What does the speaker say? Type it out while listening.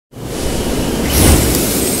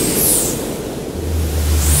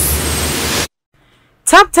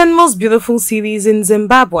Top 10 most beautiful cities in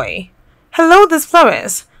Zimbabwe. Hello, the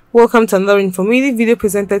explorers. Welcome to another informative video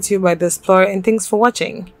presented to you by the Explorer, and thanks for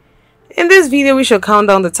watching. In this video, we shall count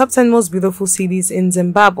down the top 10 most beautiful cities in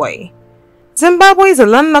Zimbabwe. Zimbabwe is a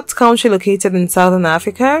landlocked country located in southern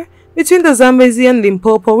Africa between the Zambezi and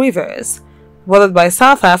Limpopo rivers, bordered by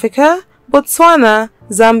South Africa, Botswana,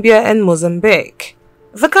 Zambia, and Mozambique.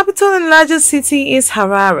 The capital and largest city is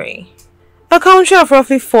Harare. A country of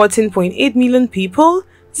roughly 14.8 million people,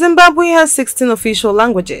 Zimbabwe has 16 official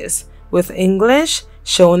languages, with English,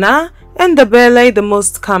 Shona, and Ndebele the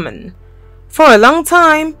most common. For a long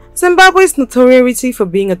time, Zimbabwe's notoriety for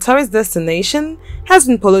being a tourist destination has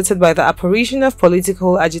been polluted by the apparition of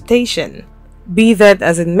political agitation. Be that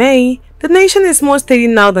as it may, the nation is more steady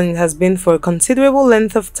now than it has been for a considerable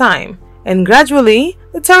length of time, and gradually,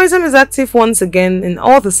 the tourism is active once again in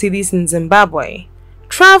all the cities in Zimbabwe.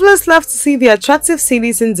 Travelers love to see the attractive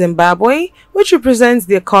cities in Zimbabwe, which represents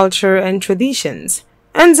their culture and traditions.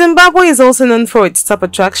 And Zimbabwe is also known for its top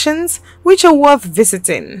attractions, which are worth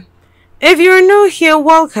visiting. If you're new here,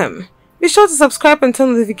 welcome. Be sure to subscribe and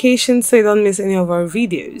turn notifications so you don't miss any of our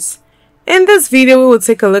videos. In this video, we will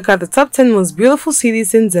take a look at the top 10 most beautiful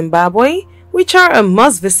cities in Zimbabwe, which are a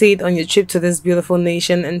must visit on your trip to this beautiful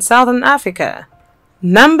nation in southern Africa.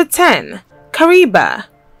 Number 10. Kariba.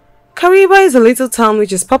 Kariba is a little town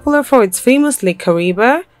which is popular for its famous Lake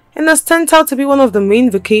Kariba and has turned out to be one of the main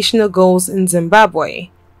vacational goals in Zimbabwe.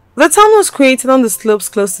 The town was created on the slopes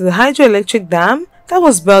close to the hydroelectric dam that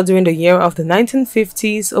was built during the year of the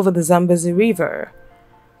 1950s over the Zambezi River.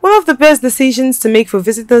 One of the best decisions to make for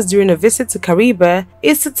visitors during a visit to Kariba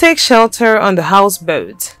is to take shelter on the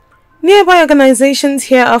houseboat. Nearby organizations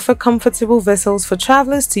here offer comfortable vessels for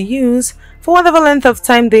travelers to use for whatever length of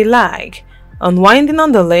time they like, unwinding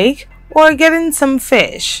on the lake or getting some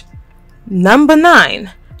fish. Number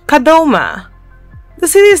 9. Kadoma. The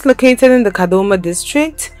city is located in the Kadoma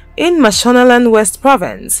District in Mashonaland West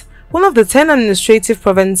Province, one of the 10 administrative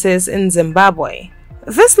provinces in Zimbabwe.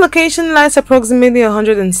 This location lies approximately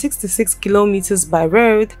 166 kilometers by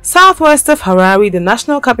road southwest of Harare, the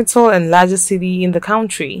national capital and largest city in the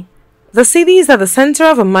country. The city is at the center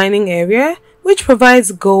of a mining area which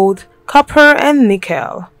provides gold, copper, and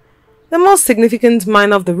nickel. The most significant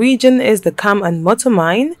mine of the region is the Cam and Moto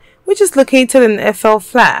mine, which is located in Eiffel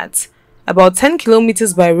Flats, about 10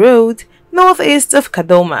 kilometers by road northeast of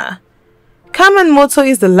Kadoma. Cam and Moto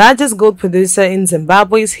is the largest gold producer in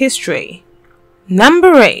Zimbabwe's history.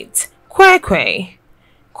 Number 8. Kwekwe.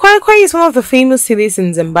 Kwekwe is one of the famous cities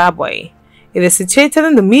in Zimbabwe. It is situated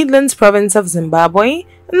in the Midlands province of Zimbabwe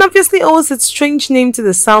and obviously owes its strange name to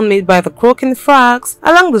the sound made by the croaking frogs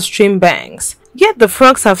along the stream banks. Yet the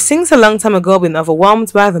frogs have since a long time ago been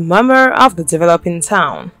overwhelmed by the murmur of the developing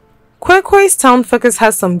town. Kwekwe's town focus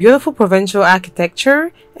has some beautiful provincial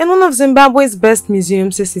architecture, and one of Zimbabwe's best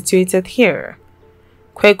museums is situated here.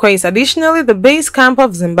 Kwekwe is additionally the base camp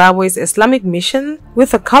of Zimbabwe's Islamic mission,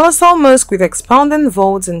 with a colossal mosque with expounding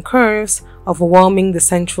vaults and curves overwhelming the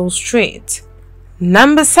central street.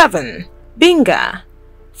 Number 7. Binga.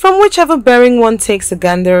 From whichever bearing one takes a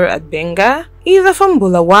gander at Binga, either from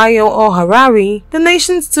Bulawayo or Harare, the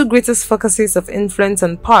nation's two greatest focuses of influence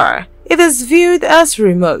and power, it is viewed as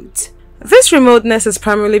remote. This remoteness is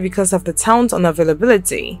primarily because of the town's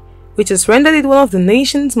unavailability, which has rendered it one of the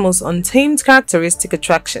nation's most untamed characteristic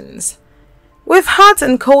attractions. With hot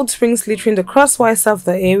and cold springs littering the crosswise of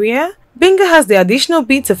the area, Binga has the additional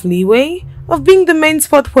bit of leeway of being the main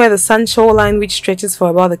spot where the sand shoreline, which stretches for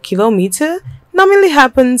about a kilometer, normally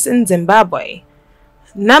happens in Zimbabwe.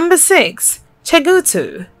 Number 6.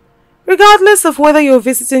 Chegutu. Regardless of whether you're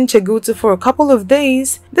visiting Chegutu for a couple of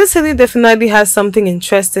days, this city definitely has something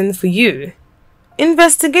interesting for you.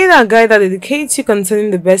 Investigate our guide that educates you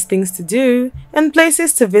concerning the best things to do and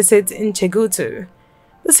places to visit in Chegutu.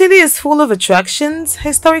 The city is full of attractions,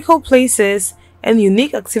 historical places, and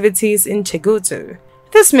unique activities in Chegutu.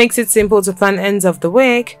 This makes it simple to plan ends of the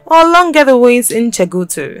week or long getaways in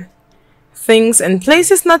Chegutu. Things and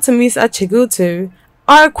places not to miss at Chegutu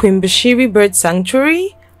are Quimbashiri Bird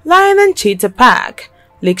Sanctuary, Lion and Cheetah Park,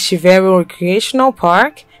 Lake Shivero Recreational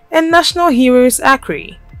Park, and National Heroes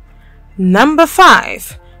Acre. Number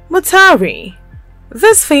 5. Mutare.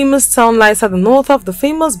 This famous town lies at the north of the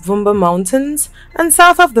famous Vumba Mountains and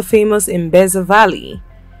south of the famous Mbeza Valley.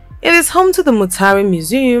 It is home to the Mutare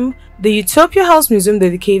Museum, the Utopia House Museum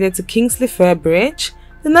dedicated to Kingsley Fair Bridge,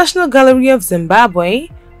 the National Gallery of Zimbabwe,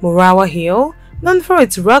 Murawa Hill, known for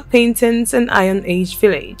its rock paintings, and Iron Age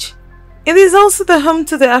Village. It is also the home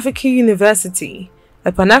to the Africa University,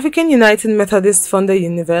 a Pan-African United Methodist funded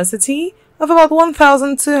university of about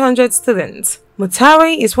 1,200 students.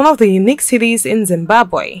 Mutare is one of the unique cities in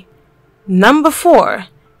Zimbabwe. Number 4.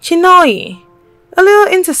 Chinhoyi, a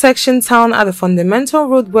little intersection town at the fundamental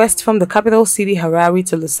road west from the capital city Harare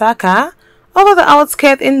to Lusaka, over the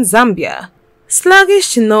outskirts in Zambia.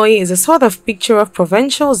 Sluggish Chinhoyi is a sort of picture of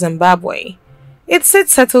provincial Zimbabwe. It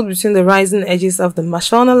sits settled between the rising edges of the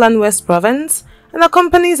Mashonaland West Province and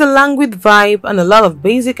accompanies a languid vibe and a lot of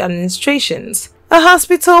basic administrations, a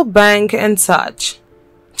hospital, bank, and such.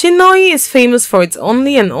 Chinhoyi is famous for its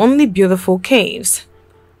only beautiful caves.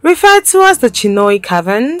 Referred to as the Chinhoyi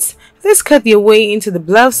Caverns, these cut their way into the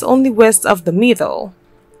bluffs only west of the middle.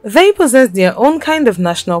 They possess their own kind of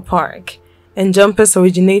national park, and jumpers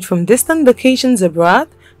originate from distant locations abroad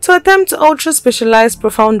to attempt ultra-specialized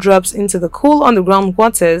profound drops into the cool underground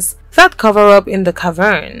waters that cover up in the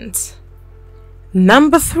caverns.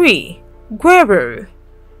 Number 3. Gweru.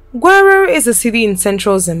 Gweru is a city in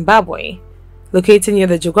central Zimbabwe. Located near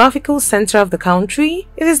the geographical center of the country,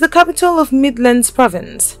 it is the capital of Midlands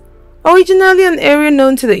Province. Originally an area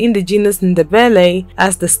known to the indigenous Ndebele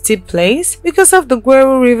as the Steep Place because of the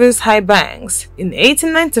Gweru River's high banks, in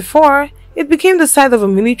 1894, it became the site of a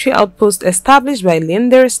military outpost established by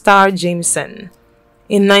Leander Starr Jameson.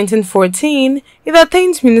 In 1914, it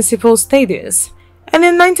attained municipal status, and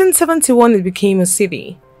in 1971 it became a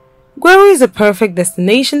city. Gweru is a perfect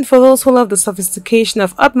destination for those who love the sophistication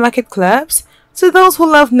of upmarket clubs to those who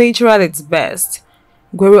love nature at its best.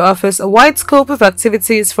 Gweru offers a wide scope of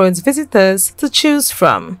activities for its visitors to choose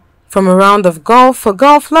from a round of golf for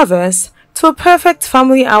golf lovers to a perfect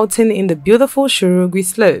family outing in the beautiful Shurugwi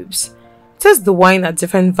slopes, taste the wine at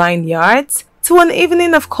different vineyards, to an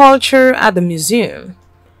evening of culture at the museum.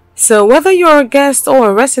 So whether you're a guest or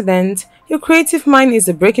a resident, your creative mind is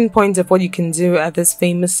the breaking point of what you can do at this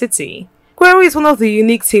famous city. Gweru is one of the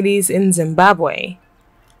unique cities in Zimbabwe.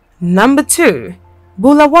 Number 2.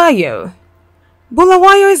 Bulawayo.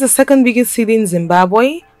 Bulawayo is the second biggest city in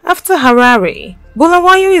Zimbabwe after Harare.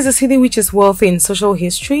 Bulawayo is a city which is wealthy in social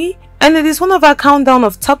history, and it is one of our countdown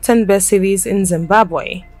of top 10 best cities in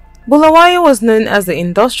Zimbabwe. Bulawayo was known as the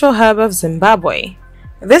industrial hub of Zimbabwe.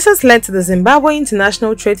 This has led to the Zimbabwe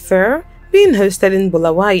International Trade Fair being hosted in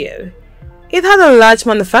Bulawayo. It had a large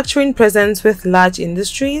manufacturing presence with large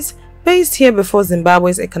industries based here before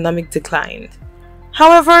Zimbabwe's economic decline.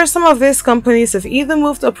 However, some of these companies have either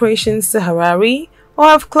moved operations to Harare or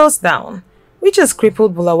have closed down, which has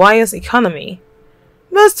crippled Bulawayo's economy.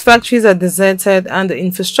 Most factories are deserted and the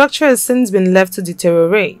infrastructure has since been left to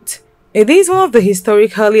deteriorate. It is one of the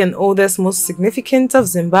historically and oldest most significant of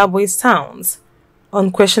Zimbabwe's towns.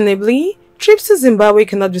 Unquestionably, trips to Zimbabwe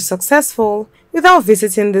cannot be successful without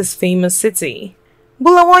visiting this famous city.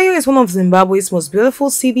 Bulawayo is one of Zimbabwe's most beautiful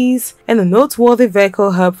cities and a noteworthy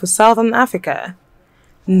vehicle hub for Southern Africa.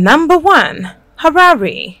 Number 1.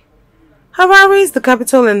 Harare. Harare is the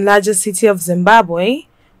capital and largest city of Zimbabwe,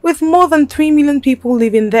 with more than 3 million people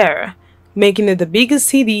living there, making it the biggest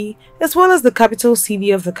city as well as the capital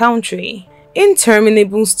city of the country.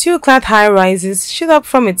 Interminable steel-clad high-rises shoot up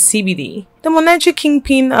from its CBD, the monetary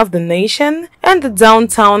kingpin of the nation, and the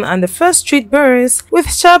downtown and the first street boroughs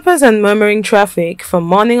with shoppers and murmuring traffic from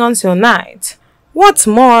morning until night. What's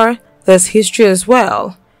more, there's history as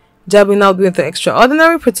well, jabbing out with the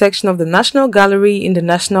extraordinary protection of the National Gallery in the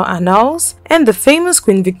National Annals and the famous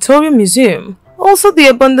Queen Victoria Museum, also the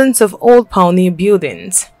abundance of old pioneer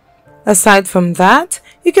buildings. Aside from that,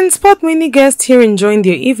 you can spot many guests here enjoying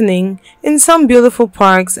their evening in some beautiful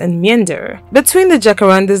parks and meander between the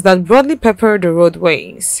jacarandas that broadly pepper the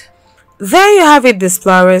roadways. There you have it,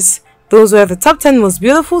 explorers. Those were the top 10 most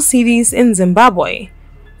beautiful cities in Zimbabwe.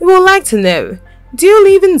 We would like to know, do you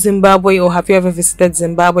live in Zimbabwe or have you ever visited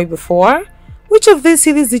Zimbabwe before? Which of these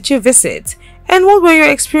cities did you visit and what were your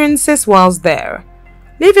experiences whilst there?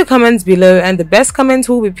 Leave your comments below and the best comment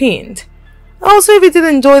will be pinned. Also, if you did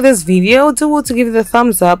enjoy this video, do want to give it a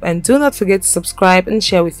thumbs up and do not forget to subscribe and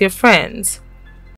share with your friends.